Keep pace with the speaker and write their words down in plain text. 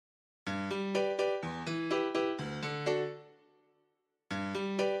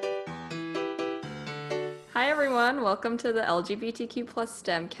everyone. Welcome to the LGBTQ plus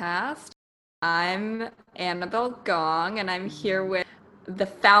STEMcast. I'm Annabelle Gong, and I'm here with the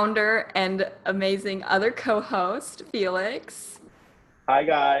founder and amazing other co-host, Felix. Hi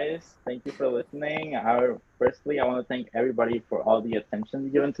guys, thank you for listening. Firstly, I want to thank everybody for all the attention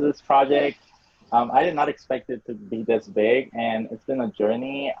given to this project. I did not expect it to be this big, and it's been a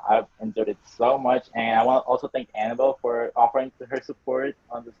journey. I've enjoyed it so much, and I want to also thank Annabelle for offering to her support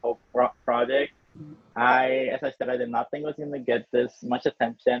on this whole project. As I said, I did not think it was going to get this much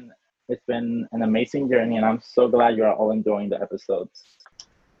attention. It's been an amazing journey, and I'm so glad you are all enjoying the episodes.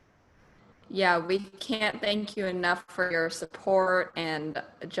 Yeah, we can't thank you enough for your support and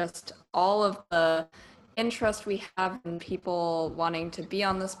just all of the interest we have in people wanting to be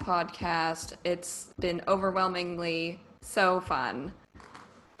on this podcast. It's been overwhelmingly so fun.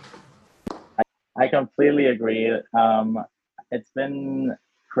 I completely agree. It's been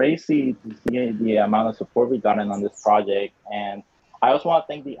crazy to see the amount of support we've gotten on this project. And I also want to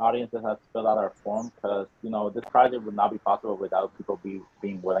thank the audience that has filled out our form because, this project would not be possible without people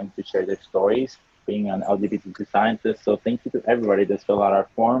being willing to share their stories, being an LGBTQ scientist. So thank you to everybody that's filled out our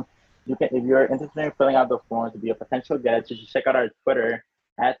form. If you're interested in filling out the form to be a potential guest, you should check out our Twitter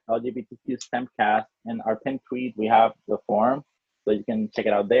at LGBTQ STEMcast. And our pinned tweet, we have the form, so you can check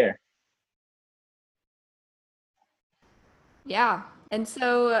it out there. Yeah. And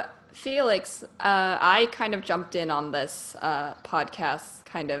so, Felix, I kind of jumped in on this podcast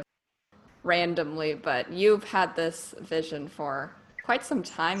kind of randomly, but you've had this vision for quite some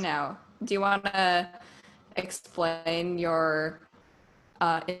time now. Do you want to explain your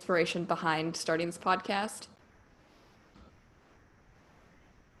inspiration behind starting this podcast?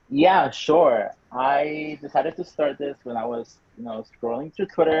 Yeah, sure. I decided to start this when I was, scrolling through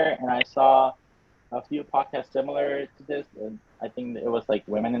Twitter and I saw a few podcasts similar to this. And I think it was like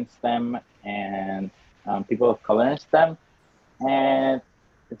Women in STEM and People of Color in STEM. And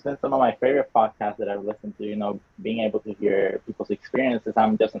it's been some of my favorite podcasts that I've listened to, being able to hear people's experiences.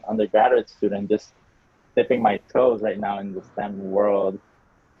 I'm just an undergraduate student, just dipping my toes right now in the STEM world.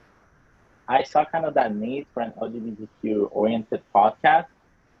 I saw kind of that need for an LGBTQ oriented podcast.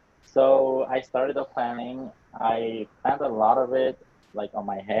 So I started the planning. I planned a lot of it like on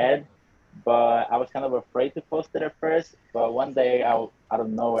my head, but I was kind of afraid to post it at first. But one day, out of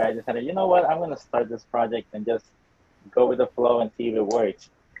nowhere, I decided, you know what, I'm gonna start this project and just go with the flow and see if it works.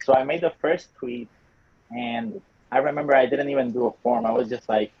 So I made the first tweet, and I remember I didn't even do a form. I was just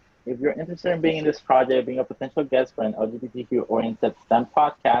like, if you're interested in being in this project, being a potential guest for an LGBTQ oriented STEM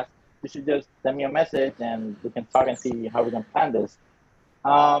podcast, you should just send me a message and we can talk and see how we can plan this.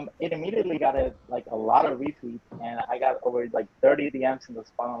 It immediately got like a lot of retweets, and I got over like 30 DMs in the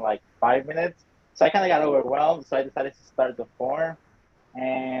span of like 5 minutes. So I kind of got overwhelmed. So I decided to start the forum,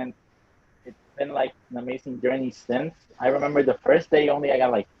 and it's been like an amazing journey since. I remember the first day only I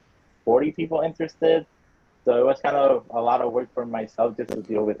got like 40 people interested. So it was kind of a lot of work for myself just to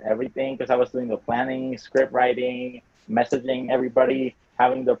deal with everything because I was doing the planning, script writing, messaging everybody,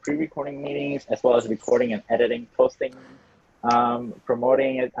 having the pre-recording meetings, as well as recording and editing, posting,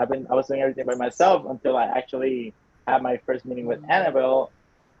 promoting it. I was doing everything by myself until I actually had my first meeting with Annabelle.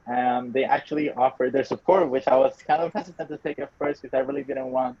 They actually offered their support, which I was kind of hesitant to take at first because I really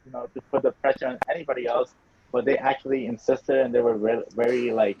didn't want, to put the pressure on anybody else. But they actually insisted and they were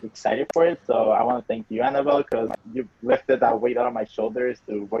very like excited for it. So I want to thank you, Annabelle, because you lifted that weight out of my shoulders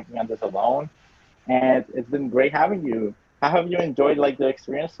to working on this alone. And it's been great having you. How have you enjoyed like the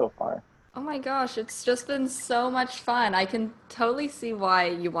experience so far? Oh my gosh, it's just been so much fun. I can totally see why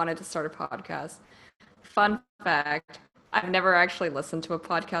you wanted to start a podcast. Fun fact, I've never actually listened to a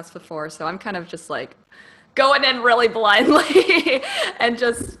podcast before, so I'm kind of just like going in really blindly and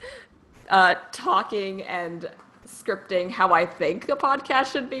just talking and scripting how I think a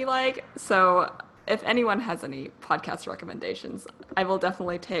podcast should be like. So if anyone has any podcast recommendations, I will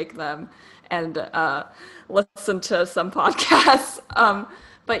definitely take them and listen to some podcasts.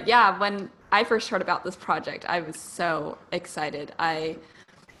 But yeah, when I first heard about this project, I was so excited. Had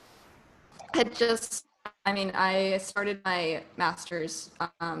just, I mean, I started my master's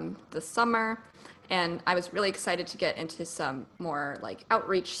this summer, and I was really excited to get into some more like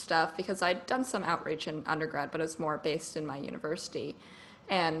outreach stuff because I'd done some outreach in undergrad, but it was more based in my university.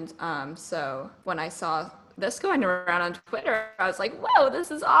 And so when I saw this going around on Twitter, I was like, whoa, this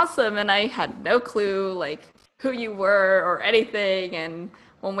is awesome. And I had no clue like who you were or anything. And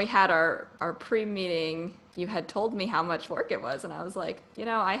when we had our pre-meeting, you had told me how much work it was. And I was like,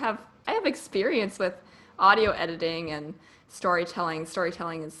 I have experience with audio editing and storytelling.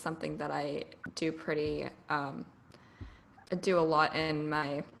 Storytelling is something that I do do a lot in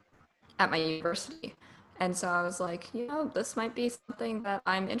my at my university. And so I was like, this might be something that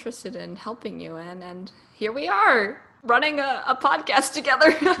I'm interested in helping you in. And here we are running a podcast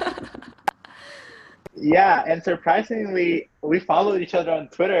together. Yeah, and surprisingly, we followed each other on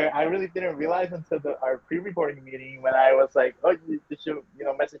Twitter. I really didn't realize until our pre-recording meeting when I was like, "Oh, you should,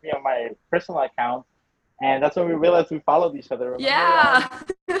 message me on my personal account," and that's when we realized we followed each other. Remember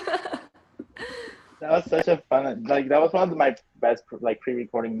that? Yeah. That was such a fun, like that was one of my best like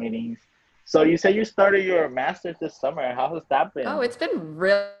pre-recording meetings. So you said you started your master's this summer. How has that Oh, been? it's been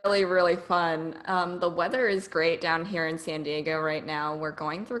really, really fun. The weather is great down here in San Diego right now. We're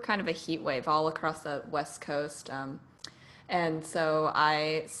going through kind of a heat wave all across the West Coast. And so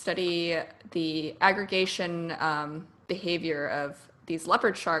I study the aggregation behavior of these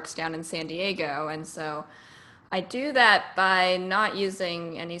leopard sharks down in San Diego. And so I do that by not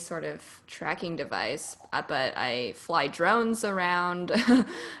using any sort of tracking device, but I fly drones around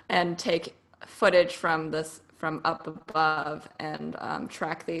and take footage from up above and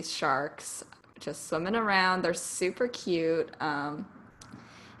track these sharks just swimming around. They're super cute,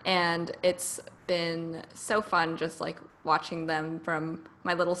 and it's been so fun just like watching them from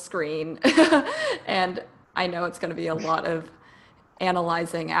my little screen. And I know it's going to be a lot of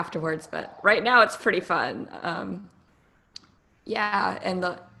analyzing afterwards, but right now it's pretty fun. Yeah, and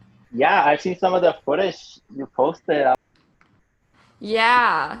the Yeah, I've seen some of the footage you posted.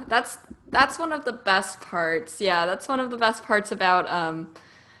 yeah, that's one of the best parts. Yeah, that's one of the best parts about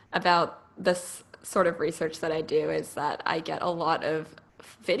this sort of research that I do is that I get a lot of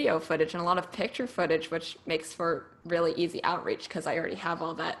video footage and a lot of picture footage, which makes for really easy outreach because I already have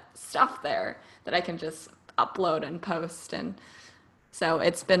all that stuff there that I can just upload and post. And so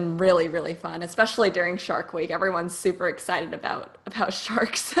it's been really, really fun, especially during Shark Week. Everyone's super excited about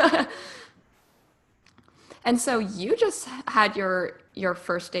sharks. And so you just had your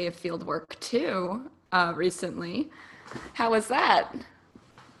first day of field work too, recently. How was that?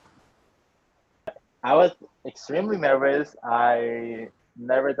 I was extremely nervous. I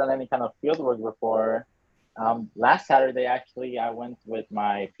never done any kind of field work before. Last Saturday, actually, I went with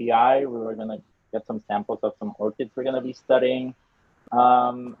my PI. We were gonna get some samples of some orchids we're gonna be studying.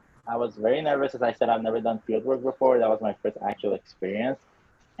 Um, I was very nervous, as I said, I've never done field work before. That was my first actual experience.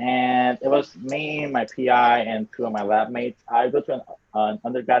 And it was me, my PI, and two of my lab mates. I go to an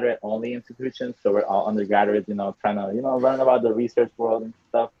undergraduate only institution, so we're all undergraduates, trying to, learn about the research world and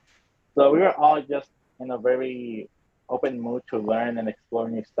stuff. So we were all just in a very open mood to learn and explore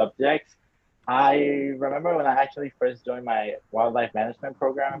new subjects. I remember when I actually first joined my wildlife management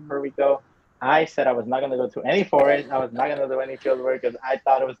program in Puerto Rico, I said I was not going to go to any forest. I was not going to do any field work because I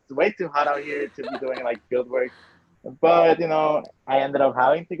thought it was way too hot out here to be doing like field work. But, I ended up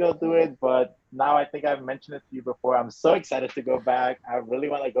having to go do it. But now I think I've mentioned it to you before. I'm so excited to go back. I really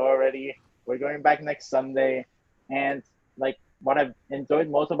want to go already. We're going back next Sunday. And like what I've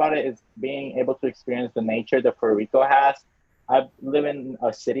enjoyed most about it is being able to experience the nature that Puerto Rico has. I live in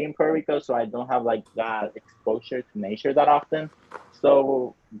a city in Puerto Rico, so I don't have like that exposure to nature that often.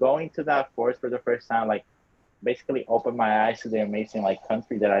 So going to that forest for the first time, like basically opened my eyes to the amazing like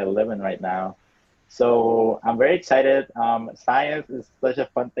country that I live in right now. So I'm very excited. Science is such a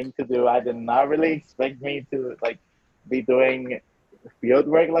fun thing to do. I did not really expect me to like be doing field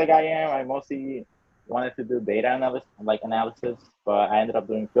work like I am. I mostly wanted to do data analysis, but I ended up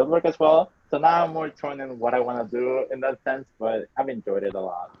doing field work as well. So now I'm more torn in what I want to do in that sense, but I've enjoyed it a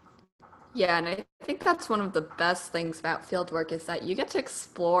lot. Yeah, and I think that's one of the best things about field work is that you get to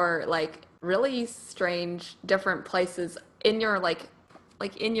explore like really strange different places in your like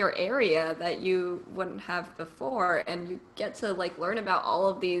in your area that you wouldn't have before, and you get to like learn about all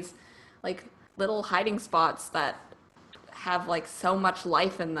of these like little hiding spots that have like so much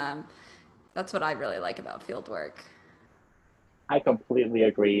life in them. That's what I really like about field work. I completely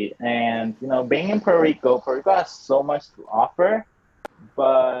agree. And being in Puerto Rico has so much to offer,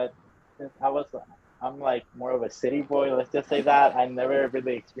 but since I'm like more of a city boy, let's just say that I never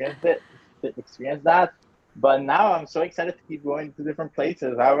really experienced that. But now I'm so excited to keep going to different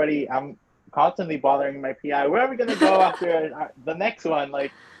places. I'm constantly bothering my PI. Where are we gonna go after the next one?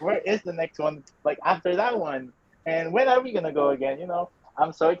 Like, where is the next one? Like after that one, and when are we gonna go again?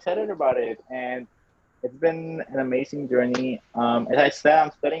 I'm so excited about it, and it's been an amazing journey. As I said,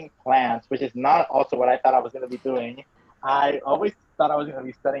 I'm studying plants, which is not also what I thought I was going to be doing. I always thought I was going to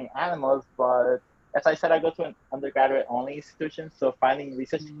be studying animals, but as I said, I go to an undergraduate only institution, so finding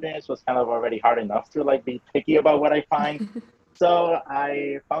research experience was kind of already hard enough to like be picky about what I find. So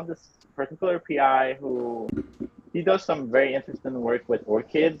I found this particular PI who he does some very interesting work with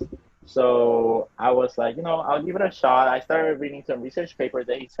orchids. So I was like, I'll give it a shot. I started reading some research paper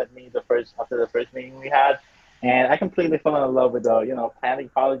that he sent me the first after the first meeting we had, and I completely fell in love with the plant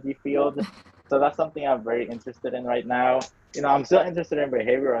ecology field. So that's something I'm very interested in right now. I'm still interested in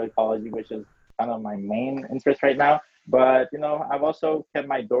behavioral ecology, which is kind of my main interest right now. But I've also kept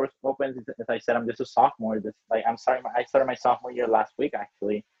my doors open. As I said, I'm just a sophomore. This like I started my sophomore year last week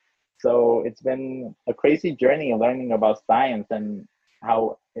actually. So it's been a crazy journey learning about science and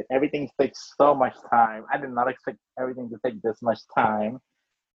how everything takes so much time. I did not expect everything to take this much time.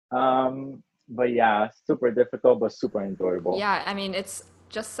 But yeah, super difficult, but super enjoyable. Yeah, I mean, it's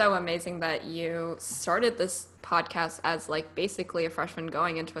just so amazing that you started this podcast as like basically a freshman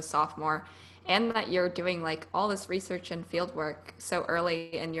going into a sophomore, and that you're doing like all this research and field work so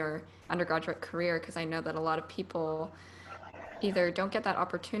early in your undergraduate career, because I know that a lot of people either don't get that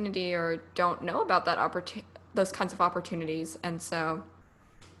opportunity or don't know about those kinds of opportunities. And so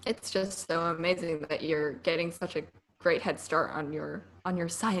it's just so amazing that you're getting such a great head start on your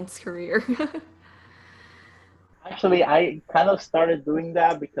science career. Actually, I kind of started doing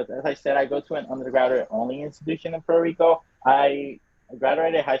that because, as I said, I go to an undergraduate only institution in Puerto Rico. I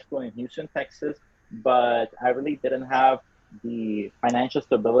graduated high school in Houston, Texas, but I really didn't have the financial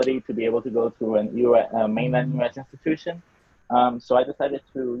stability to be able to go to a mainland US institution. So I decided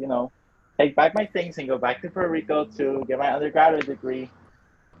to, take back my things and go back to Puerto Rico to get my undergraduate degree.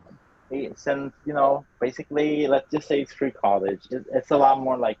 Since basically, let's just say it's free college. It's a lot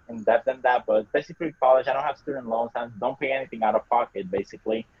more like in depth than that, but it's basically free college. I don't have student loans. I don't pay anything out of pocket,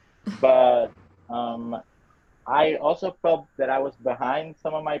 basically. But um, I also felt that I was behind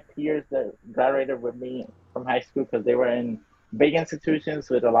some of my peers that graduated with me from high school because they were in big institutions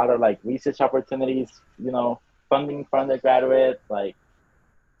with a lot of like research opportunities, funding for undergraduates, like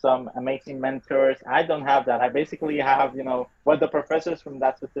some amazing mentors. I don't have that. I basically have, what the professors from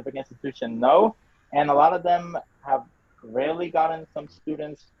that specific institution know. And a lot of them have rarely gotten some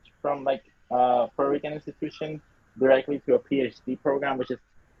students from like Puerto Rican institution directly to a PhD program, which is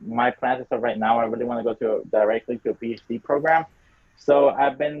my plans as of right now. I really want to go directly to a PhD program. So I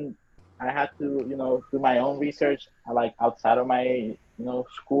had to, do my own research like outside of my,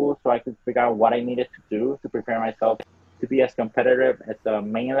 school so I could figure out what I needed to do to prepare myself to be as competitive as a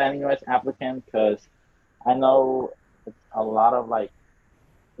mainland US applicant because I know it's a lot of like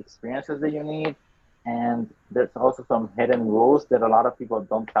experiences that you need, and there's also some hidden rules that a lot of people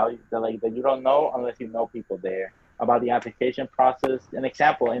don't tell you that you don't know unless you know people there about the application process. An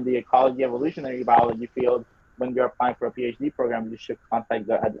example in the ecology evolutionary biology field, when you're applying for a PhD program, you should contact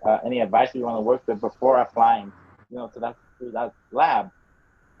any advisor you want to work with before applying. To that lab.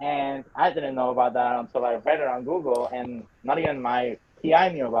 And I didn't know about that until I read it on Google, and not even my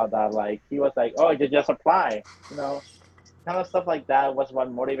PI knew about that. Like he was like, "Oh, you just apply," you know, kind of stuff like that was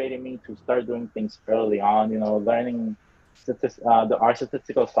what motivated me to start doing things early on. Learning our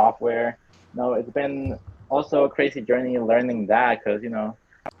statistical software. It's been also a crazy journey learning that because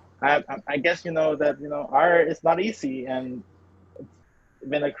I guess that art is not easy and it's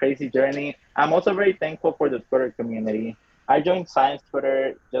been a crazy journey. I'm also very thankful for the Twitter community. I joined Science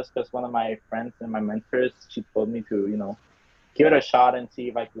Twitter just because one of my friends and my mentors she told me to give it a shot and see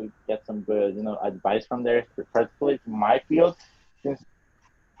if I could get some good advice from there, particularly to my field, since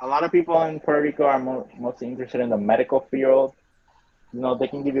a lot of people in Puerto Rico are mostly interested in the medical field. They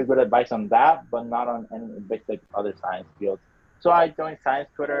can give you good advice on that, but not on any basic other science fields. So I joined Science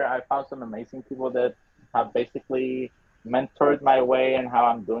Twitter. I found some amazing people that have basically mentored my way and how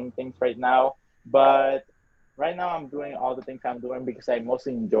I'm doing things right now. But right now I'm doing all the things I'm doing because I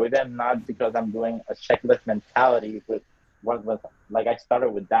mostly enjoy them, not because I'm doing a checklist mentality with what was like I started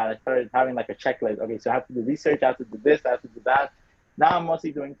with that. I started having like a checklist. Okay, so I have to do research, I have to do this, I have to do that. Now I'm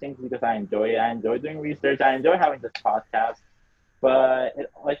mostly doing things because I enjoy it. I enjoy doing research. I enjoy having this podcast, but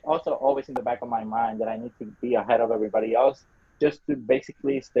it's also always in the back of my mind that I need to be ahead of everybody else just to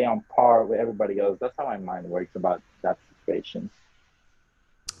basically stay on par with everybody else. That's how my mind works about that situation.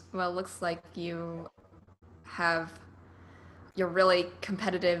 Well, it looks like have you're really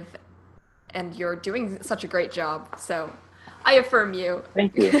competitive and you're doing such a great job. So I affirm you.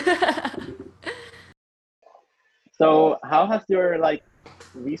 Thank you. So, how has your like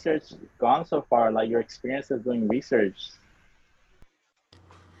research gone so far? Like your experiences doing research?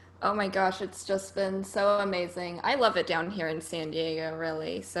 Oh my gosh, it's just been so amazing. I love it down here in San Diego,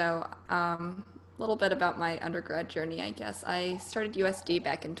 really. So, a little bit about my undergrad journey, I guess. I started USD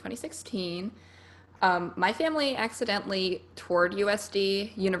back in 2016. My family accidentally toured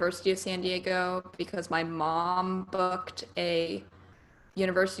USD, University of San Diego, because my mom booked a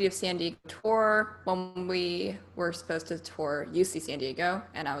University of San Diego tour when we were supposed to tour UC San Diego.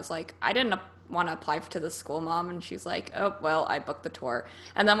 And I was like, I didn't want to apply to the school, Mom. And she's like, oh, well, I booked the tour.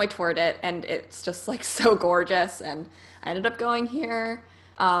 And then we toured it, and it's just like so gorgeous. And I ended up going here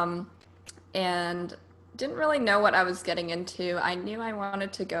and didn't really know what I was getting into. I knew I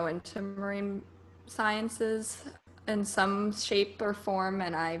wanted to go into marine sciences in some shape or form,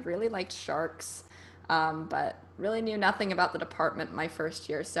 and I really liked sharks, but really knew nothing about the department my first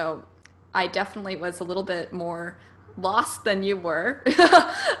year. So I definitely was a little bit more lost than you were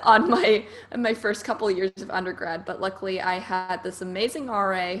on my first couple of years of undergrad. But luckily, I had this amazing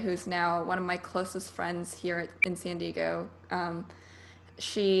RA who's now one of my closest friends here in San Diego.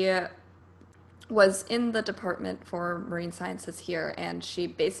 She was in the department for marine sciences here, and she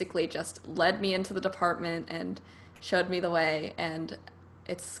basically just led me into the department and showed me the way. And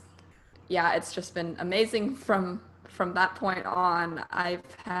it's yeah, it's just been amazing from that point on. I've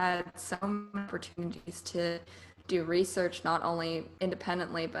had so many opportunities to do research, not only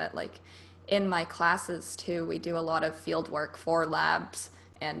independently, but like in my classes too. We do a lot of field work for labs,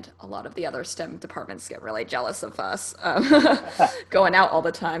 and a lot of the other STEM departments get really jealous of us going out all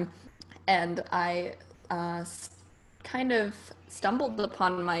the time. And I uh, kind of stumbled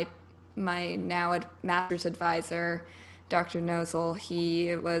upon my now master's advisor, Dr. Nozel.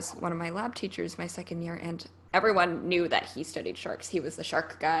 He was one of my lab teachers my second year, and everyone knew that he studied sharks. He was the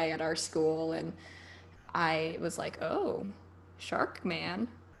shark guy at our school, and I was like, "Oh, shark man,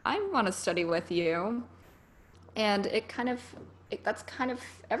 I want to study with you." And that's kind of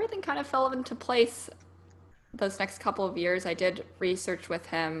everything kind of fell into place those next couple of years. I did research with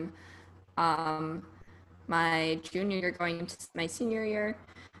him um, my junior year going into my senior year,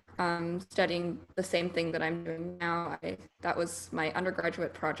 studying the same thing that I'm doing now. That was my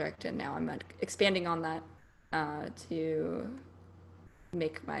undergraduate project, and now I'm expanding on that to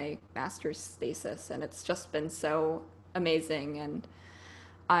make my master's thesis. And it's just been so amazing. And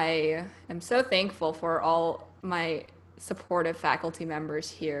I am so thankful for all my supportive faculty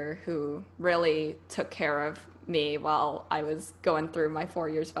members here who really took care of me while I was going through my 4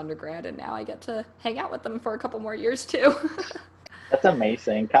 years of undergrad, and now I get to hang out with them for a couple more years too. That's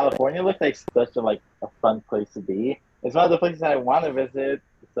amazing. California looks like such a fun place to be. It's one of the places I want to visit,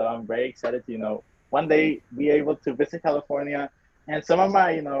 so I'm very excited to one day be able to visit California. And some of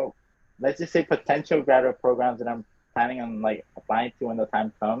my let's just say potential graduate programs that I'm planning on like applying to when the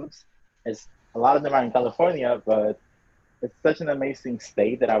time comes is a lot of them are in California, but it's such an amazing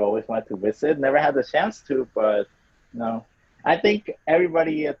state that I've always wanted to visit. Never had the chance to, but you know, I think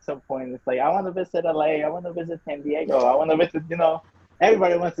everybody at some point is like, I want to visit LA, I want to visit San Diego, I want to visit,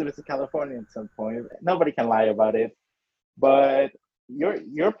 everybody wants to visit California at some point. Nobody can lie about it. But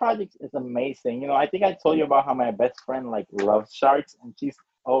your project is amazing. I think I told you about how my best friend like loves sharks, and she's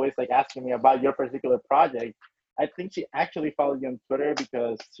always like asking me about your particular project. I think she actually followed you on Twitter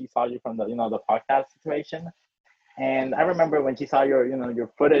because she saw you from the podcast situation. And I remember when she saw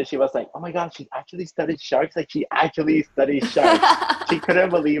your footage, she was like, "Oh my God, she actually studied sharks! Like she actually studies sharks." She couldn't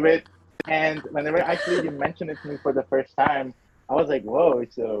believe it. And whenever actually you mentioned it to me for the first time, I was like, "Whoa!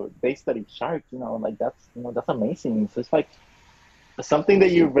 So they study sharks? Like that's amazing." So it's like something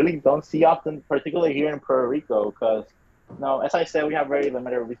that you really don't see often, particularly here in Puerto Rico, because as I said, we have very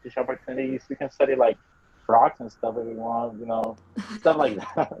limited research opportunities. We can study like frogs and stuff if we want, stuff like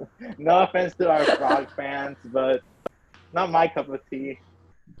that. No offense to our frog fans, but not my cup of tea.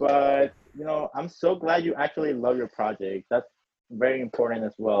 But I'm so glad you actually love your project. That's very important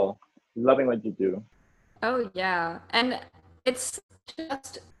as well. Loving what you do. Oh yeah. And it's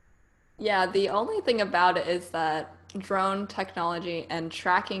just yeah, the only thing about it is that drone technology and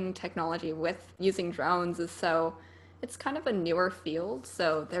tracking technology with using drones is it's kind of a newer field,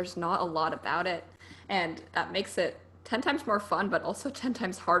 so there's not a lot about it. And that makes it 10 times more fun, but also 10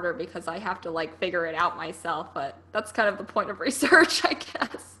 times harder because I have to like figure it out myself. But that's kind of the point of research, I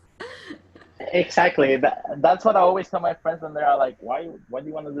guess. Exactly. That's what I always tell my friends when they're like, why do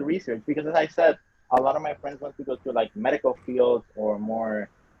you want to do research? Because as I said, a lot of my friends want to go to like medical fields or more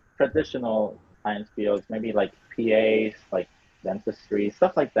traditional science fields, maybe like PAs, like dentistry,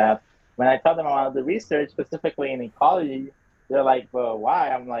 stuff like that. When I tell them I want to do research specifically in ecology, they're like, well, why?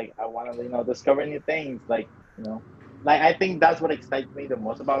 I'm like, I want to, discover new things. You know, like I think that's what excites me the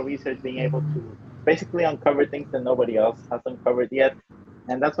most about research, being able to basically uncover things that nobody else has uncovered yet.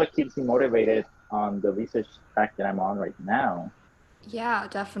 And that's what keeps me motivated on the research track that I'm on right now. Yeah,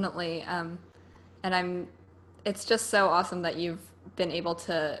 definitely. And it's just so awesome that you've been able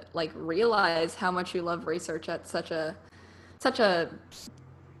to like realize how much you love research at such an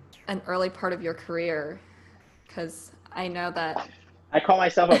early part of your career, because I know that I call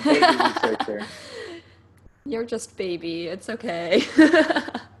myself a baby researcher. You're just baby. It's okay.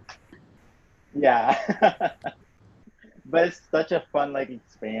 Yeah. But it's such a fun like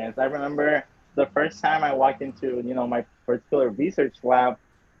experience. I remember the first time I walked into, my particular research lab,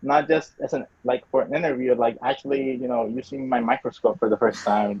 not just as an like for an interview, like actually, using my microscope for the first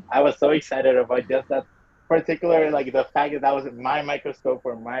time. I was so excited about just that particular like the fact that that was my microscope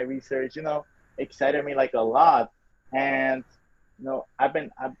for my research, excited me like a lot. And I've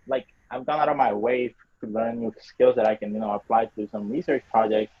gone out of my way to learn new skills that I can, apply to some research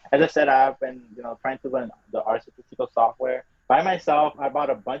projects. As I said, I've been, trying to learn the R statistical software by myself. I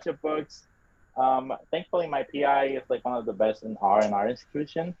bought a bunch of books. Thankfully, my PI is like one of the best in R and our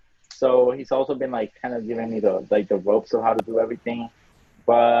institution. So he's also been like kind of giving me the ropes of how to do everything.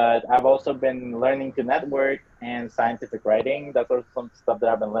 But I've also been learning to network and scientific writing. That's also some stuff that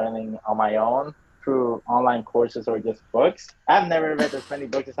I've been learning on my own through online courses or just books. I've never read as many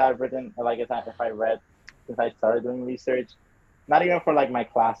books as I've written, like if I read since I started doing research, not even for like my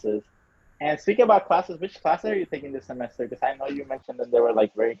classes. And speaking about classes, which classes are you taking this semester? Because I know you mentioned that there were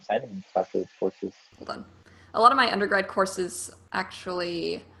like very exciting classes, courses. Hold on. A lot of my undergrad courses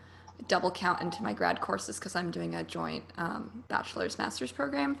actually double count into my grad courses because I'm doing a joint bachelor's master's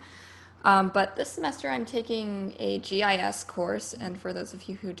program. But this semester I'm taking a GIS course, and for those of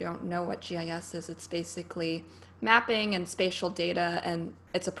you who don't know what GIS is, it's basically mapping and spatial data, and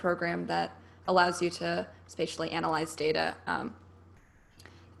it's a program that allows you to spatially analyze data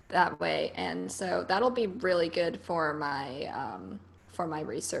that way. And so that'll be really good for my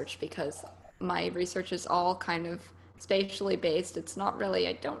research because my research is all kind of spatially based. It's not really,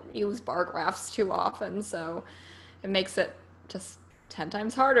 I don't use bar graphs too often, so it makes it just 10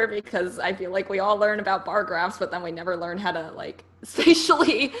 times harder because I feel like we all learn about bar graphs, but then we never learn how to like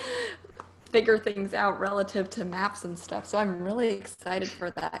spatially figure things out relative to maps and stuff. So I'm really excited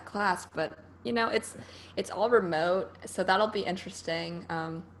for that class, but it's all remote, so that'll be interesting.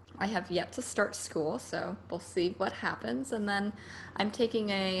 I have yet to start school, so we'll see what happens. And then I'm taking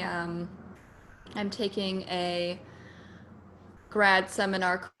a um, I'm taking a grad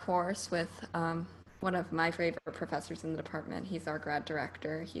seminar course with one of my favorite professors in the department. He's our grad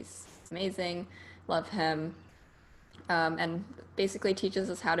director. He's amazing, love him, and basically teaches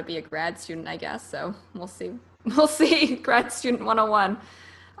us how to be a grad student, I guess. So we'll see. We'll see. Grad student 101.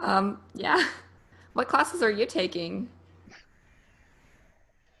 Yeah. What classes are you taking?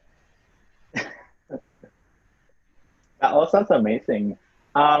 That all sounds amazing.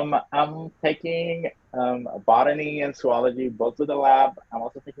 I'm taking botany and zoology both to the lab. I'm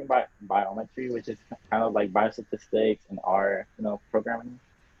also taking biometry, which is kind of like biostatistics and R, programming.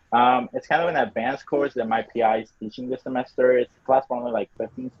 It's kind of an advanced course that my PI is teaching this semester. It's a class for only like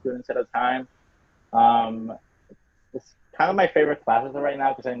 15 students at a time. Um, it's kind of my favorite classes right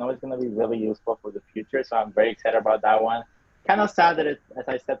now because I know it's going to be really useful for the future. So I'm very excited about that one. Kind of sad that as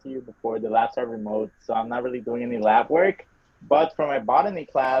I said to you before, the labs are remote, so I'm not really doing any lab work. But for my botany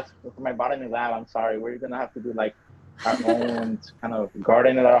class, for my botany lab, I'm sorry, we're gonna have to do like our own kind of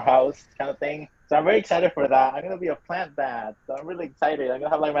garden at our house kind of thing. So I'm very excited for that. I'm gonna be a plant dad, so I'm really excited. I'm gonna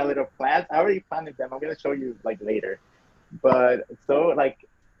have like my little plants. I already planted them. I'm gonna show you like later. But it's so like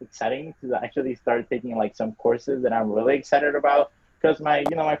exciting to actually start taking like some courses that I'm really excited about because my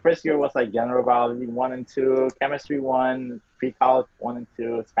first year was like general biology 1 and 2, chemistry 1, pre-college 1 and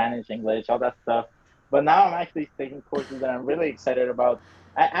 2, Spanish, English, all that stuff. But now I'm actually taking courses that I'm really excited about.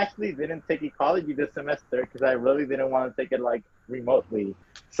 I actually didn't take ecology this semester because I really didn't want to take it like remotely.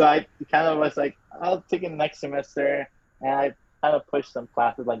 So I kind of was like, I'll take it next semester, and I kind of pushed some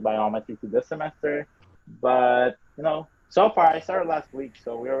classes like biometry to this semester. But so far I started last week,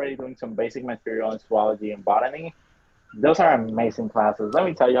 so we're already doing some basic material in zoology and botany. Those are amazing classes. Let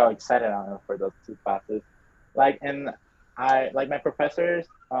me tell you how excited I am for those two classes. And I like my professors.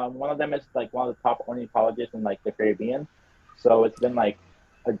 One of them is like one of the top ornithologists in like the Caribbean. So it's been like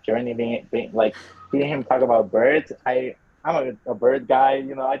a journey being like hearing him talk about birds. I'm a bird guy.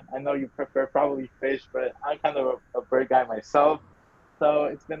 I know you prefer probably fish, but I'm kind of a bird guy myself. So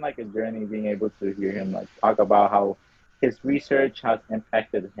it's been like a journey being able to hear him like talk about how his research has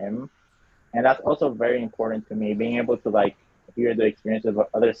impacted him, and that's also very important to me, being able to like hear the experiences of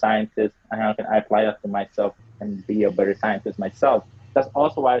other scientists and how can I apply that to myself and be a better scientist myself. That's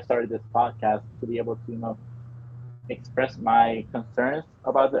also why I started this podcast, to be able to express my concerns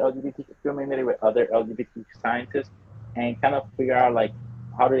about the LGBTQ community with other LGBTQ scientists and kind of figure out like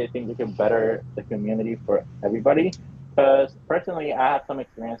how do they think we can better the community for everybody. Because personally, I have some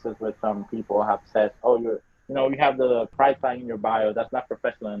experiences with some people have said, "Oh, you have the pride flag in your bio. That's not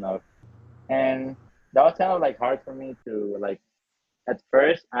professional enough." And that was kind of like hard for me to like at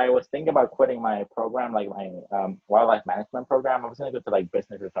first I was thinking about quitting my program, like my wildlife management program. I was gonna go to like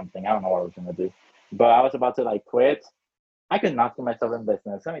business or something. I don't know what I was gonna do, but I was about to like quit. I could not see myself in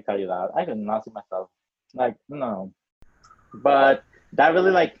business. Let me tell you that. I could not see myself. Like, no. But that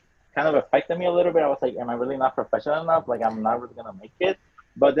really like kind of affected me a little bit. I was like, am I really not professional enough? Like, I'm not really gonna make it.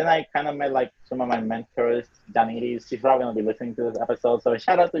 But then I kind of met like some of my mentors, Janides. She's probably gonna be listening to this episode. So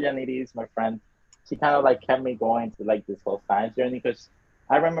shout out to Janides, my friend. She kind of like kept me going to like this whole science journey because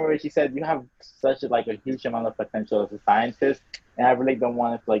I remember she said you have such like a huge amount of potential as a scientist, and I really don't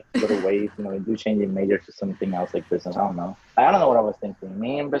want it to like go to waste. You know, do changing majors to something else like business. I don't know. I don't know what I was thinking.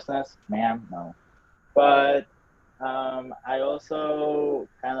 Me in business, ma'am, no. But I also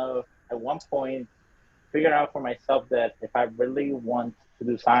kind of at one point figured out for myself that if I really want to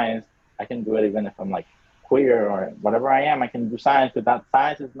do science, I can do it even if I'm like queer or whatever I am. I can do science, but that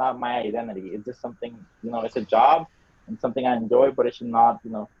science is not my identity. It's just something, you know, it's a job and something I enjoy, but it should not,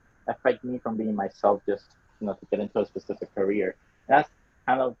 you know, affect me from being myself just, you know, to get into a specific career. And that's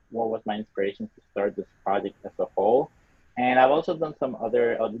kind of what was my inspiration to start this project as a whole. And I've also done some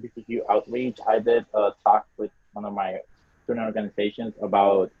other LGBTQ outreach. I did a talk with one of my student organizations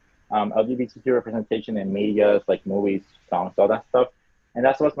about LGBTQ representation in media, like movies, songs, all that stuff. And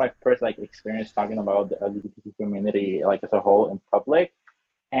that was my first like experience talking about the LGBTQ community like as a whole in public.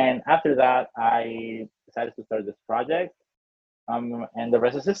 And after that, I decided to start this project, and the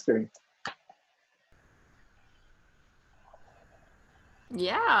rest is history.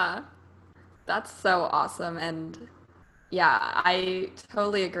 Yeah, that's so awesome. And yeah, I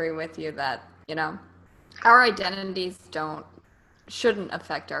totally agree with you that, our identities shouldn't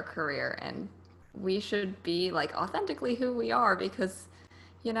affect our career, and we should be like authentically who we are because,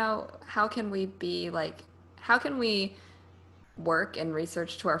 how can we be like, how can we work and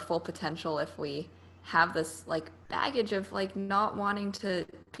research to our full potential if we have this like baggage of like not wanting to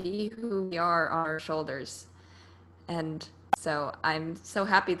be who we are on our shoulders? And so I'm so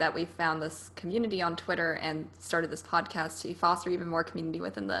happy that we found this community on Twitter and started this podcast to foster even more community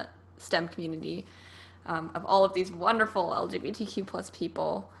within the STEM community, of all of these wonderful LGBTQ plus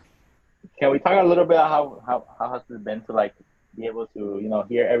people. Can we talk a little bit about how has it been to like be able to, you know,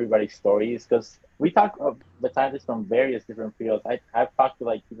 hear everybody's stories? Because we talk with scientists from various different fields. I've talked to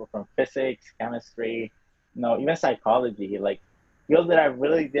like people from physics, chemistry, you know, even psychology, like fields that I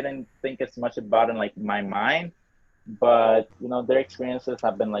really didn't think as much about in like my mind, but you know, their experiences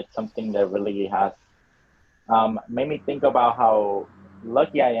have been like something that really has made me think about how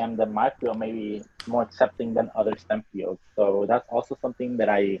lucky I am that my field may be more accepting than other STEM fields. So that's also something that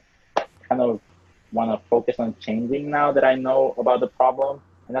I kind of want to focus on changing now that I know about the problem.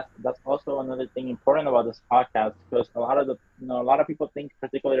 And that's also another thing important about this podcast because a lot of the you know a lot of people think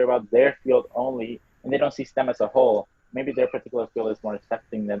particularly about their field only and they don't see STEM as a whole. Maybe their particular field is more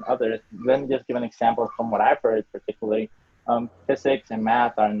accepting than others. Let me just give an example from what I've heard, particularly physics and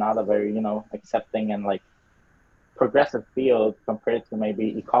math are not a very accepting and like progressive field compared to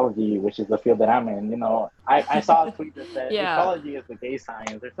maybe ecology, which is the field that I'm in. You know, I saw a tweet that said Yeah. ecology is the gay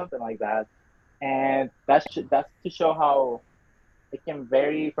science or something like that, and that's to show how it can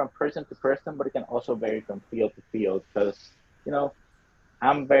vary from person to person, but it can also vary from field to field. Because you know,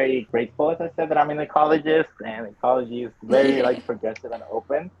 I'm very grateful, as I said, that I'm an ecologist, and ecology is very like progressive and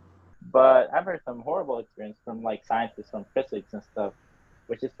open. But I've heard some horrible experience from like scientists from physics and stuff,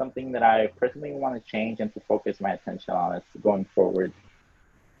 which is something that I personally want to change and to focus my attention on it going forward.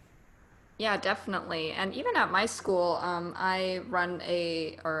 Yeah, definitely. And even at my school, or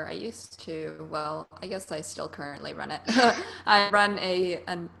I used to, well, I guess I still currently run it. I run a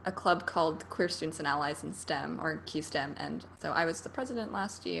club called Queer Students and Allies in STEM, or QSTEM. And so I was the president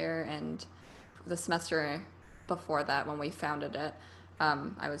last year, and the semester before that, when we founded it,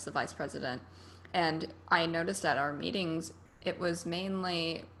 I was the vice president. And I noticed at our meetings, it was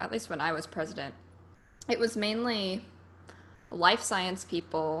mainly, at least when I was president, it was mainly life science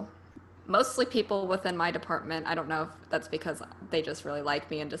people, mostly people within my department. I don't know if that's because they just really like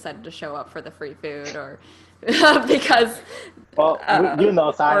me and decided to show up for the free food or because Well, you know,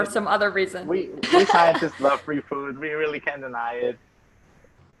 or science. some other reason. We scientists love free food. We really can't deny it.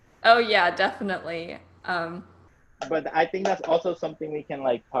 Oh yeah, definitely. But I think that's also something we can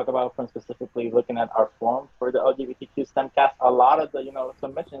like talk about from specifically looking at our form for the LGBTQ STEM cast. A lot of the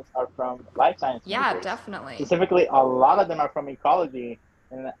submissions are from life science Yeah, majors. definitely. Specifically, a lot of them are from ecology,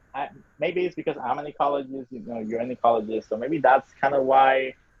 and maybe it's because I'm an ecologist. You know, you're an ecologist, so maybe that's kind of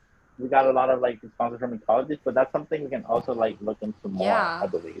why we got a lot of like responses from ecologists. But that's something we can also like look into more, I Yeah.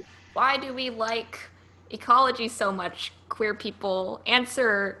 believe. Why do we like ecology so much, queer people?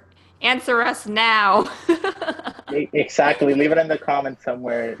 Answer us now. Exactly. Leave it in the comments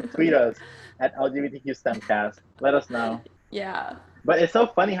somewhere. Tweet us at LGBTQ STEMcast. Let us know. Yeah. But it's so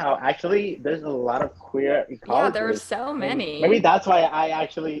funny how actually there's a lot of queer Yeah, there are ecologists. so Maybe many. that's why I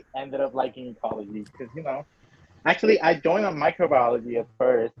actually ended up liking ecology because actually I joined on microbiology at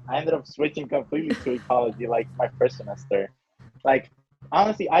first. I ended up switching completely to ecology like my first semester. Like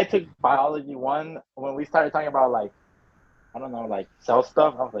honestly, I took biology one when we started talking about like I don't know like cell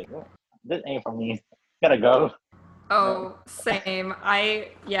stuff. I was like, "Oh, this ain't for me. Gotta go." No. Oh, same.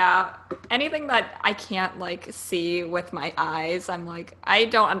 Yeah, anything that I can't like see with my eyes, I'm like, I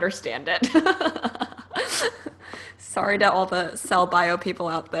don't understand it. Sorry to all the cell bio people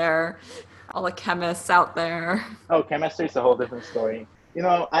out there, all the chemists out there. Oh, chemistry is a whole different story.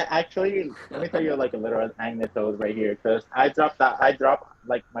 I actually let me tell you like a little anecdote right here because I dropped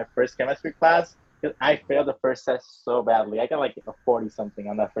like my first chemistry class because I failed the first test so badly. I got like a 40 something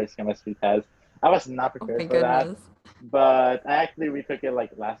on that first chemistry test. I was not Oh prepared my for that, goodness. but I actually retook it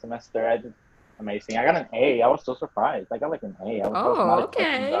like last semester. I did amazing. I got an A. I was so surprised. I got like an A. I was not Oh,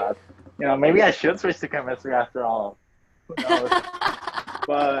 expecting okay. that. Maybe I should switch to chemistry after all. Who knows?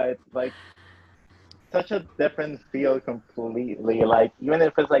 But like such a different field completely. Like even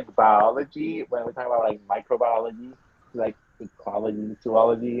if it's like biology, when we talk about like microbiology, like ecology,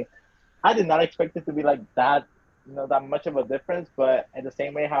 zoology, I did not expect it to be like that, that much of a difference. But in the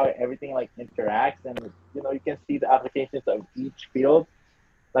same way how everything like interacts and you can see the applications of each field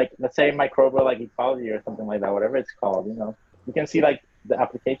like let's say microbial like ecology or something like that, whatever it's called, you can see like the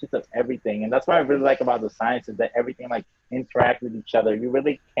applications of everything. And that's what I really like about the science is that everything like interact with each other. You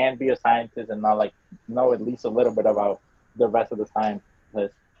really can't be a scientist and not like know at least a little bit about the rest of the science.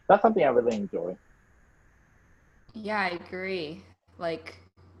 That's something I really enjoy. Yeah, I agree. Like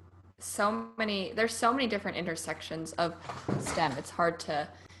there's so many different intersections of STEM. It's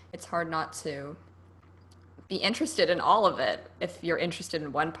hard not to be interested in all of it if you're interested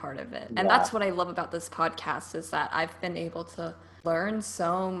in one part of it. And Yeah. that's what I love about this podcast is that I've been able to learn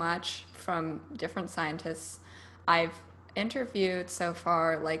so much from different scientists. I've interviewed so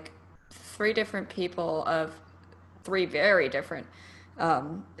far like three different people of three very different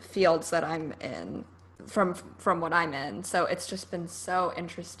fields that I'm in from what I'm in. So it's just been so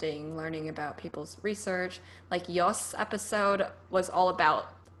interesting learning about people's research. Like Yos episode was all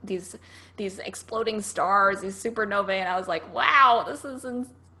about these exploding stars, these supernovae, and I was like, wow, this is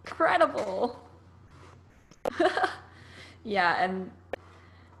incredible. Yeah, and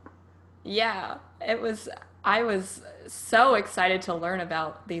yeah, it was. I was so excited to learn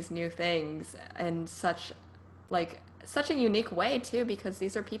about these new things in such a unique way too, because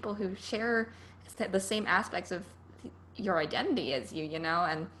these are people who share the same aspects of your identity as you,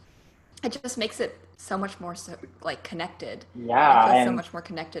 and it just makes it so much more so like connected. I Yeah. feel so And much more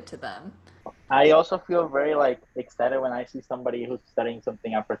connected to them. I also feel very like excited when I see somebody who's studying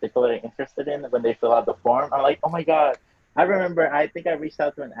something I'm particularly interested in when they fill out the form. I'm like, oh my God. I remember I think I reached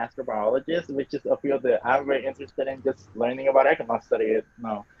out to an astrobiologist, which is a field that I'm very interested in just learning about. I cannot study it,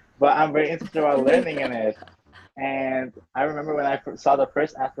 no. But I'm very interested about learning in it. And I remember when I saw the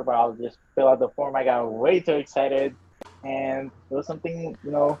first astrobiologist fill out the form, I got way too excited. And it was something,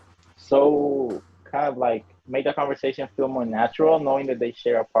 so kind of like make the conversation feel more natural, knowing that they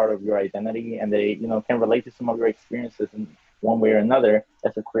share a part of your identity and they, can relate to some of your experiences in one way or another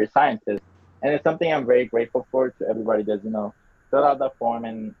as a career scientist. And it's something I'm very grateful for to everybody that's, fill out the form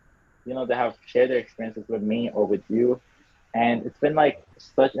and, they have shared their experiences with me or with you, and it's been like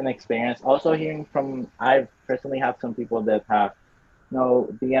such an experience. Also hearing from I've personally had some people that have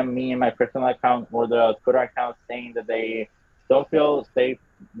DM me in my personal account or the Twitter account saying that they don't feel safe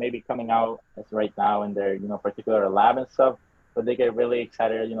maybe coming out as right now in their particular lab and stuff, but they get really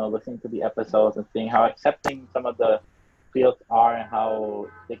excited listening to the episodes and seeing how accepting some of the fields are and how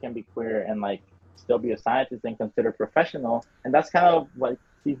they can be queer and like still be a scientist and considered professional. And that's kind of what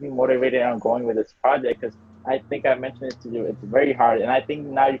keeps me motivated on going with this project because I think I mentioned it to you. It's very hard, and I think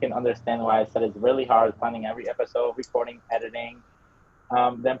now you can understand why I said it's really hard planning every episode, recording, editing,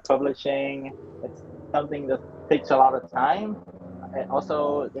 then publishing. It's something that takes a lot of time. It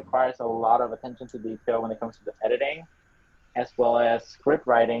also requires a lot of attention to detail when it comes to the editing, as well as script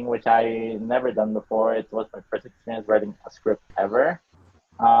writing, which I never done before. It was my first experience writing a script ever.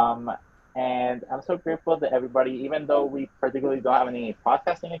 Um, and I'm so grateful that everybody, even though we particularly don't have any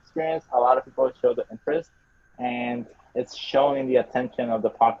podcasting experience, a lot of people show the interest. And it's shown in the attention of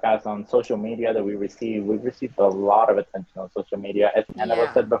the podcast on social media that we receive. We've received a lot of attention on social media. As Annabelle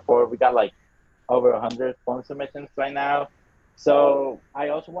Yeah. said before, we got like over 100 form submissions right now. So I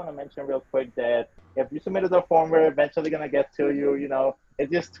also want to mention real quick that if you submitted the form, we're eventually gonna get to you. You know,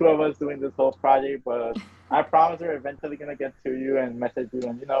 it's just two of us doing this whole project, but I promise we're eventually gonna get to you and message you,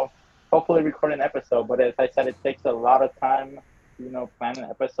 and hopefully record an episode. But as I said, it takes a lot of time to plan an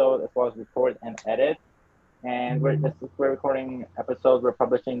episode as well as record and edit. And we're recording episodes. We're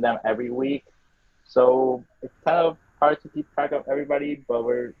publishing them every week, so it's kind of hard to keep track of everybody. But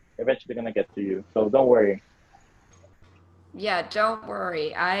we're eventually gonna get to you, so don't worry. Yeah, don't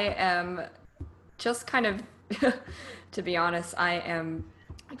worry. I am just kind of, to be honest, I am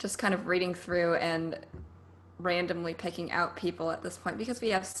just kind of reading through and randomly picking out people at this point because we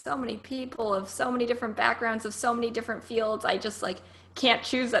have so many people of so many different backgrounds, of so many different fields. I just like can't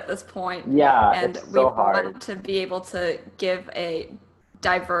choose at this point. Yeah, And it's we so hard. want to be able to give a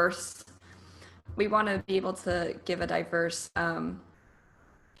diverse, we want to be able to give a diverse, a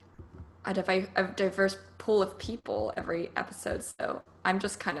diverse pool of people every episode. So I'm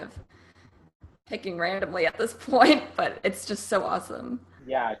just kind of picking randomly at this point, but it's just so awesome.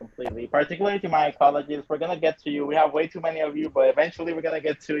 Yeah, completely. Particularly to my ecologists, we're gonna get to you. We have way too many of you, but eventually we're gonna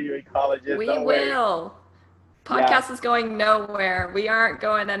get to you, ecologists. We Don't worry. will. Yeah, Podcast is going nowhere. We aren't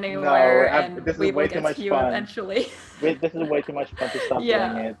going no, anywhere, and this is we will way too get to much you fun. eventually. This is way too much fun to stop doing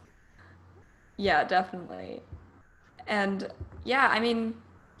Yeah, it. yeah, definitely. And yeah, I mean,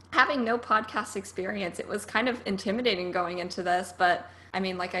 having no podcast experience, it was kind of intimidating going into this, but I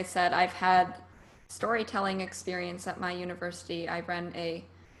mean, like I said, I've had storytelling experience at my university. I run a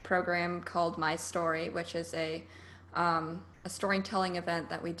program called My Story, which is a storytelling event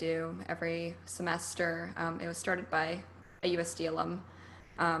that we do every semester. It was started by a USD alum.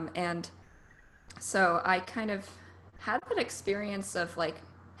 And so I kind of had that experience of like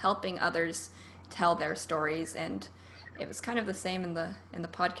helping others tell their stories, and it was kind of the same in the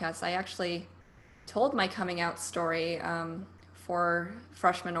podcast. I actually told my coming out story for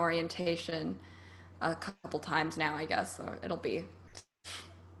freshman orientation a couple times now, I guess. So it'll be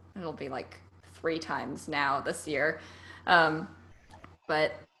like 3 times now this year. Um,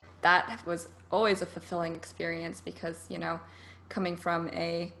 but that was always a fulfilling experience because coming from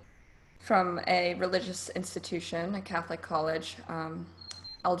a religious institution, a Catholic college,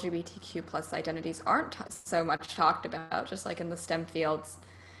 LGBTQ plus identities aren't so much talked about, just like in the STEM fields.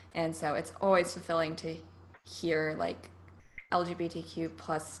 And so it's always fulfilling to hear like LGBTQ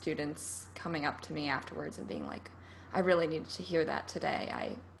plus students coming up to me afterwards and being like, I really needed to hear that today.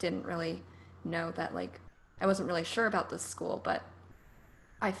 I didn't really know that, like, I wasn't really sure about this school, but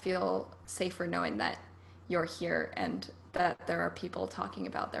I feel safer knowing that you're here and that there are people talking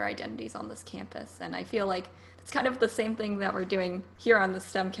about their identities on this campus. And I feel like it's kind of the same thing that we're doing here on the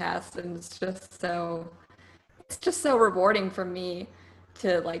STEMcast, and it's just so rewarding for me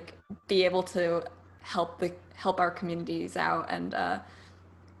to like be able to help our communities out and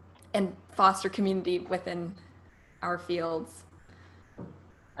foster community within our fields.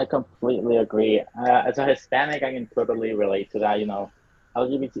 I completely agree. As a Hispanic, I can totally relate to that. The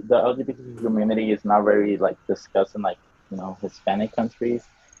LGBT community is not very like discussed in like Hispanic countries.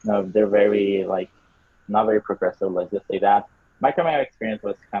 They're very like not very progressive. Let's just say that. My coming out experience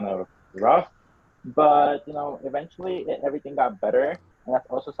was kind of rough, but eventually everything got better, and that's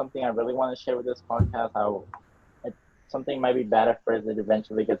also something I really want to share with this podcast. How it, something might be bad at first, it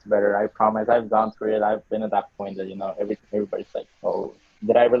eventually gets better. I promise. I've gone through it. I've been at that point that everybody's like, oh,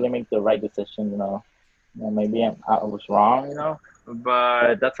 did I really make the right decision? Maybe I was wrong.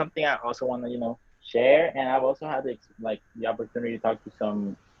 But that's something I also want to share. And I've also had the opportunity to talk to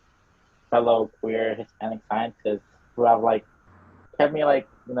some fellow queer Hispanic scientists who have like kept me like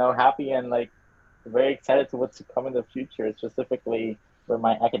happy and like very excited to what's to come in the future, specifically for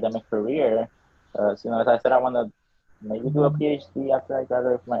my academic career. So as I said, I want to maybe do a PhD after I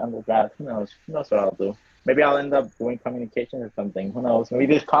graduate from my undergrad. Who knows? Who knows what I'll do? Maybe I'll end up doing communication or something. Who knows? Maybe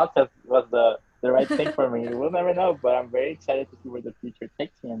this contest was the right thing for me. We'll never know. But I'm very excited to see where the future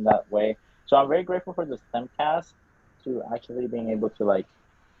takes me in that way. So I'm very grateful for the STEMcast to actually being able to like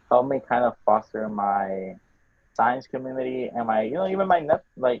help me kind of foster my science community and my even my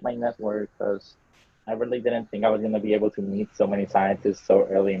network, because I really didn't think I was going to be able to meet so many scientists so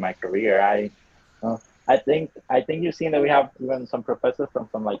early in my career. Uh, I think you've seen that we have even some professors from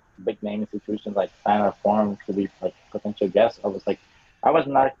some like big name institutions like Steiner Forum to be like potential guests. I was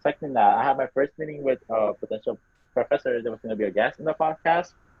not expecting that. I had my first meeting with a potential professor that was going to be a guest in the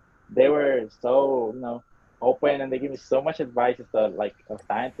podcast. They were so open, and they give me so much advice as a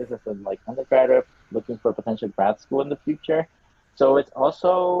scientist, as a like undergraduate looking for potential grad school in the future. So it's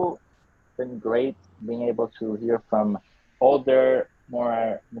also been great being able to hear from older,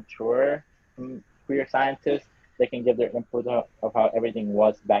 more mature queer scientists. They can give their input of how everything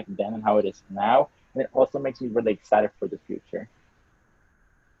was back then and how it is now. and it also makes me really excited for the future.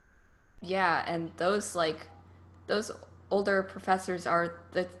 Yeah, and those older professors are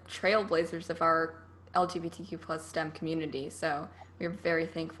the trailblazers of our LGBTQ plus STEM community. So we're very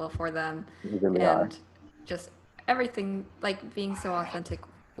thankful for them We really are. and just everything like being so authentic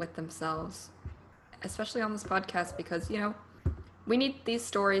with themselves, especially on this podcast because, we need these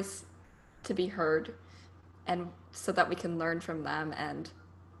stories to be heard and so that we can learn from them and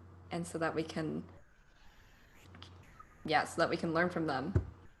so that we can so that we can learn from them.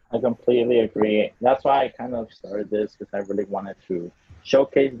 I completely agree. That's why I kind of started this because I really wanted to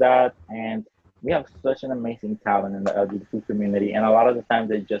showcase that. And we have such an amazing talent in the LGBT community, and a lot of the times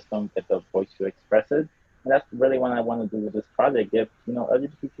they just don't get the voice to express it. And that's really what I want to do with this project: give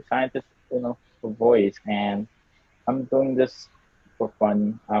LGBTQ scientists a voice. And I'm doing this for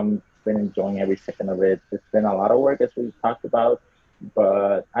fun. I'm been enjoying every second of it. It's been a lot of work, as we talked about,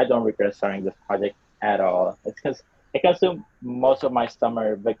 but I don't regret starting this project at all. It's because it consumed most of my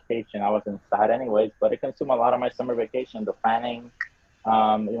summer vacation. I was inside anyways, but it consumed a lot of my summer vacation. The planning,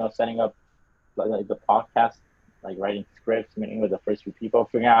 setting up like the podcast, like writing scripts, meeting with the first few people,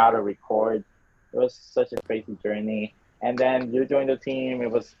 figuring out how to record. It was such a crazy journey. And then you joined the team.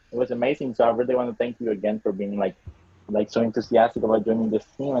 It was amazing. So I really want to thank you again for being like so enthusiastic about joining this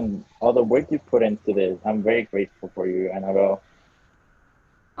team and all the work you put into this. I'm very grateful for you, and I will.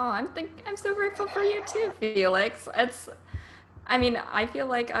 Oh, I'm so grateful for you too, Felix. I mean, I feel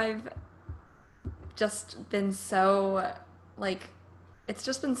like I've just been so like it's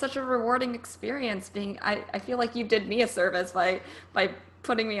just been such a rewarding experience being I feel like you did me a service by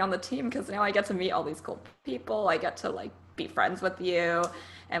putting me on the team because now I get to meet all these cool people. I get to like be friends with you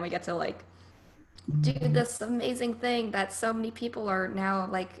and we get to like do this amazing thing that so many people are now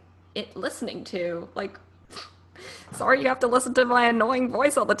like listening to. Like sorry you have to listen to my annoying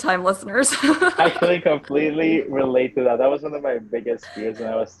voice all the time, listeners. Actually completely relate to that. That was one of my biggest fears when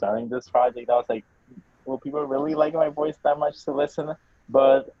I was starting this project. I was like, will people really like my voice that much to listen?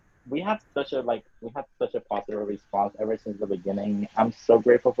 But we had such a positive response ever since the beginning. I'm so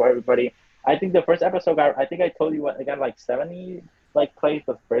grateful for everybody. I think the first episode I think I told you what I got like 70 like plays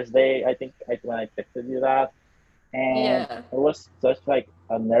the first day. When I texted you that, and Yeah. it was such like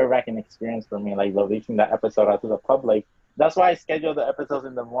a nerve-wracking experience for me, like releasing that episode out to the public. That's why I scheduled the episodes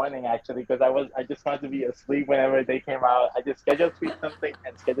in the morning actually, because I just wanted to be asleep whenever they came out. I just scheduled tweet something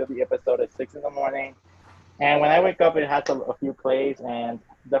and scheduled the episode at 6 in the morning. And when I wake up, it has a few plays. And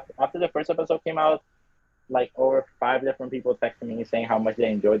after the first episode came out, like over five different people texted me saying how much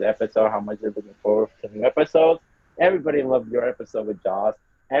they enjoyed the episode, how much they're looking forward to new episodes. Everybody loved your episode with Joss.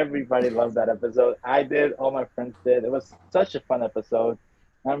 Everybody loved that episode. I did. All my friends did. It was such a fun episode.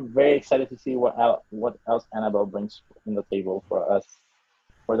 I'm very excited to see what else Annabelle brings in the table for us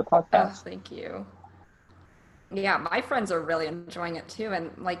for the Oh, podcast. thank you. Yeah, my friends are really enjoying it too,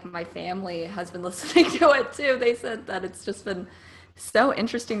 and like my family has been listening to it too. They said that it's just been so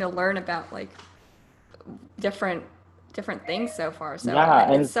interesting to learn about like different different things so far. So Yeah,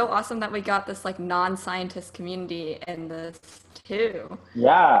 it's and so awesome that we got this like non-scientist community in this too.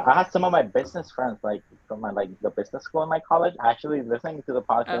 yeah, I had some of my business friends, like from my like the business school in my college, actually listening to the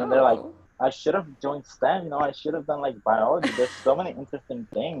podcast, and they're like, Oh, "I should have joined STEM. I should have done like biology. There's so many interesting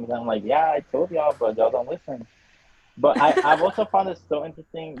things." And I'm like, "Yeah, I told y'all, but y'all don't listen." But I've also found it so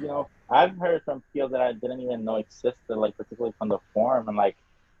interesting. I've heard from fields that I didn't even know existed, like particularly from the forum, and like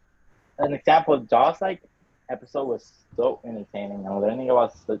an example, Joss like episode was so entertaining, and learning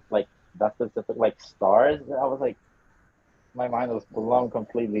about like that specific like stars. I was like, my mind was blown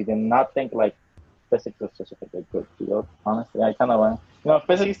completely. Did not think like physics was such like a good field. Honestly, I kind of went.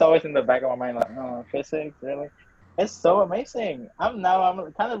 Physics is always in the back of my mind, like, oh, physics, really? It's so amazing. I'm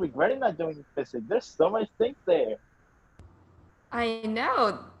kind of regretting not doing physics. There's so much things there. I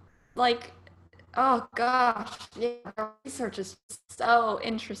know. Like, oh gosh, yeah, the research is so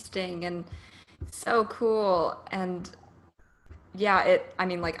interesting and so cool. And yeah, I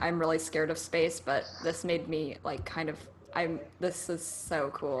mean, like, I'm really scared of space, but this made me like kind of, this is so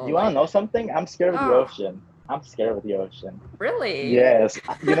cool. You want to Like, know something? I'm scared of the oh, ocean. I'm scared of the ocean. really? Yes,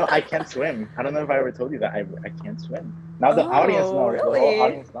 I can't swim. I don't know if I ever told you that I can't swim. Now the audience Oh, knows. The whole really?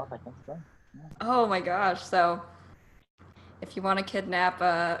 audience knows I can swim. Yeah. Oh my gosh. So, if you want to kidnap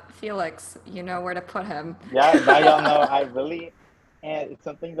Felix, you know where to put him. Yeah, now y'all know I really, and it's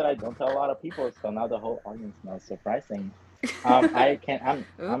something that I don't tell a lot of people. So now the whole audience knows. Surprising. I can.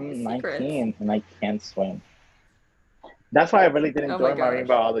 Ooh, I'm secrets. 19 and I can't swim. That's why I really did Oh my enjoy marine gosh.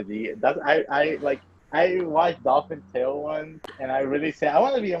 biology. I watched Dolphin Tale once, and I really said I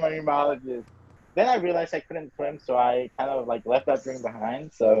want to be a marine biologist. Then I realized I couldn't swim, so I kind of like left that dream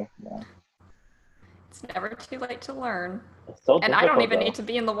behind. So yeah. It's never too late to learn. It's so And I don't difficult even though. need to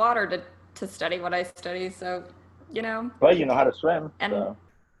be in the water to study what I study, so, you know. But you know how to swim, And so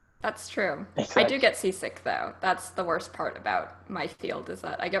that's true. I do exactly. get seasick though. That's the worst part about my field is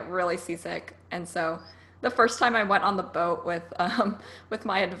that I get really seasick. And so the first time I went on the boat with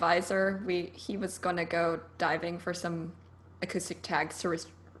my advisor, he was going to go diving for some acoustic tags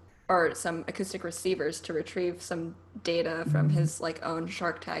or some acoustic receivers to retrieve some data from his like own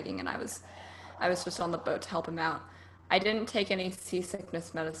shark tagging, and I was just on the boat to help him out. I didn't take any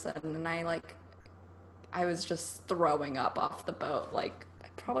seasickness medicine, and I was just throwing up off the boat like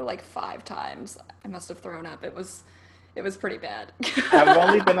probably like 5 times. I must have thrown up. It was pretty bad. I've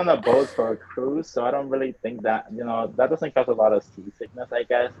only been on a boat for a cruise, so I don't really think that, that doesn't cause a lot of seasickness, I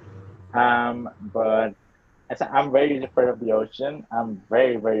guess. But I'm very afraid of the ocean. I'm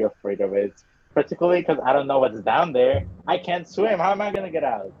very, very afraid of it, particularly because I don't know what's down there. I can't swim. How am I gonna get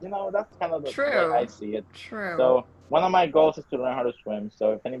out? That's kind of the way I True. see it. True. So one of my goals is to learn how to swim.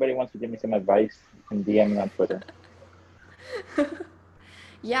 So if anybody wants to give me some advice, you can DM me on Twitter.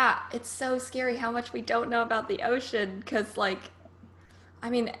 Yeah, it's so scary how much we don't know about the ocean because like I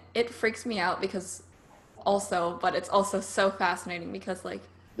mean, it freaks me out because but it's also so fascinating because like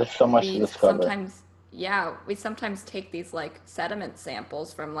There's so much to we discover. sometimes yeah, we sometimes take these like sediment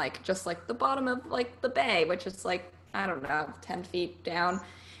samples from like just like the bottom of like the bay, which is like I don't know, 10 feet down,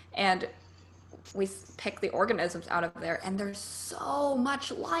 and pick the organisms out of there, and there's so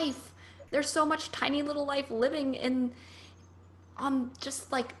much life. There's so much tiny little life living in on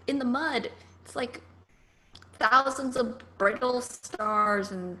just like in the mud. It's like thousands of brittle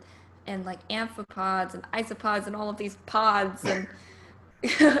stars and like amphipods and isopods and all of these pods and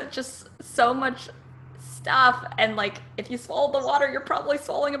just so much stuff. And like if you swallow the water, you're probably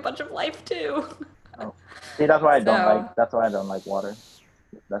swallowing a bunch of life too. Oh. See, that's why I don't like. So That's why I don't like water.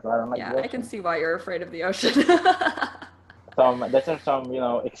 That's why I don't like yeah, the I can ocean. see why you're afraid of the ocean. These are some,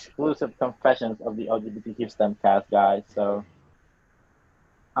 exclusive confessions of the LGBTQ STEM cast, guys. So,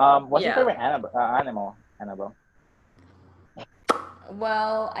 what's your Yeah. favorite animal, Annabelle?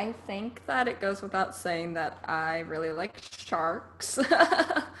 Well, I think that it goes without saying that I really like sharks.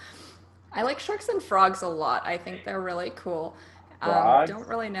 I like sharks and frogs a lot. I think they're really cool. Don't Frogs?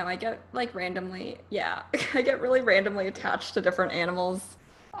 really know. I get like randomly, yeah, I get really randomly attached to different animals.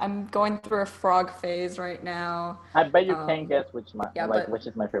 I'm going through a frog phase right now. I bet you can't Um, guess yeah, but which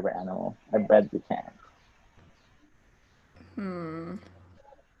is my favorite animal. I bet you can.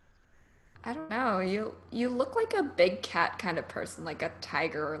 I don't know. You look like a big cat kind of person, like a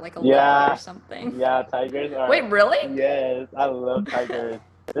tiger or like a leopard or Yeah, something. yeah. Tigers are. Wait, really? Yes, I love tigers.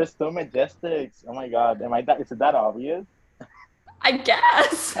 They're so majestic. Oh my God, am I that? Is it that obvious? I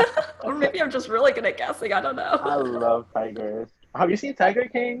guess. Or maybe I'm just really good at guessing. I don't know. I love tigers. Have you seen Tiger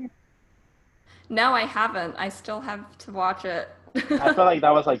King? No, I haven't. I still have to watch it. I feel like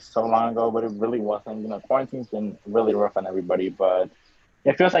that was like so long ago, but it really wasn't. Quarantine's been really rough on everybody, but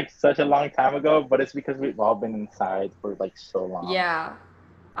it feels like such a long time ago. But it's because we've all been inside for like so long. Yeah.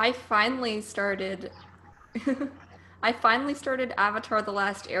 I finally started I finally started Avatar The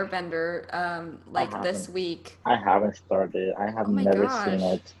Last Airbender I like this haven't. week. I haven't started. I have Oh my never seen gosh.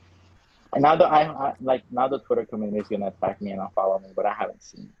 it. And now that now the Twitter community is gonna attack me and unfollow me, but I haven't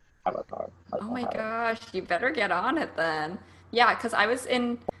seen Avatar. Like Oh I my haven't. gosh, you better get on it then. Yeah, because I was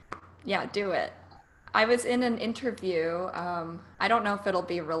in, yeah, do it. I was in an interview. I don't know if it'll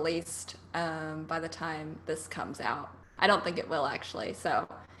be released by the time this comes out. I don't think it will actually. So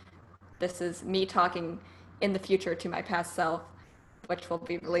this is me talking in the future to my past self, which will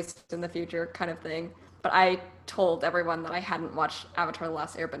be released in the future, kind of thing. But I told everyone that I hadn't watched Avatar: The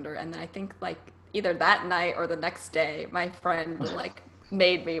Last Airbender, and I think like either that night or the next day, my friend like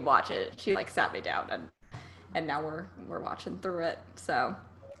made me watch it. She like sat me down and now we're watching through it. So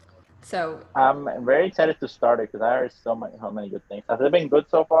I'm very excited to start it because I heard so many good things. Has it been good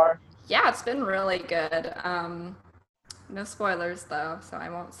so far? yeah, it's been really good. No spoilers though, so I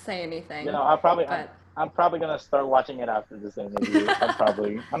won't say You anything. know, But I'm probably gonna start watching it after this interview.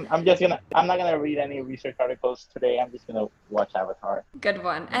 I'm just gonna I'm not gonna read any research articles today. I'm just gonna watch Avatar good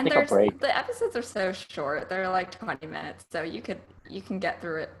one. and And take a there's break. the episodes are so short. They're like 20 minutes, so you can get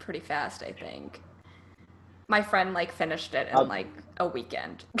through it pretty fast, I think. My friend like finished it in Uh, like a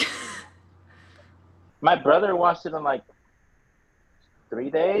weekend. my brother watched it in like 3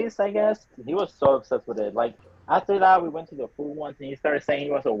 days, I guess. He was so obsessed with it. Like after that, we went to the pool once, and he started saying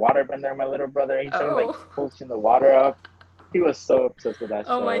he was a waterbender. My little brother, he started like Oh. pushing the water up. He was so obsessed with that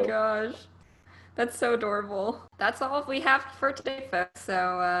Oh my show. gosh. That's so adorable. That's all we have for today, folks.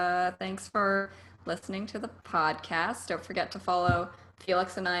 So thanks for listening to the podcast. Don't forget to follow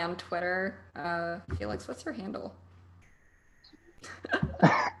Felix and I on Twitter. Felix, what's your handle?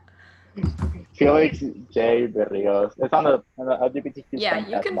 Felix J. Berrios. It's on the LGBTQ Yeah,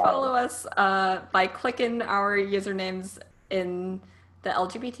 you STEMcast can bio. follow us by clicking our usernames in the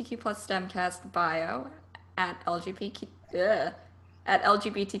LGBTQ plus STEMcast bio at ugh, at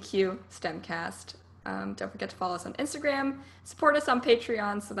LGBTQ STEMcast. Don't forget to follow us on Instagram, support us on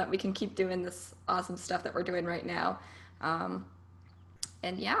Patreon so that we can keep doing this awesome stuff that we're doing right now. Um,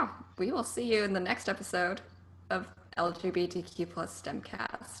 and yeah, we will see you in the next episode of LGBTQ plus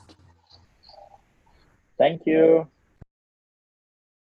STEMcast. Thank you.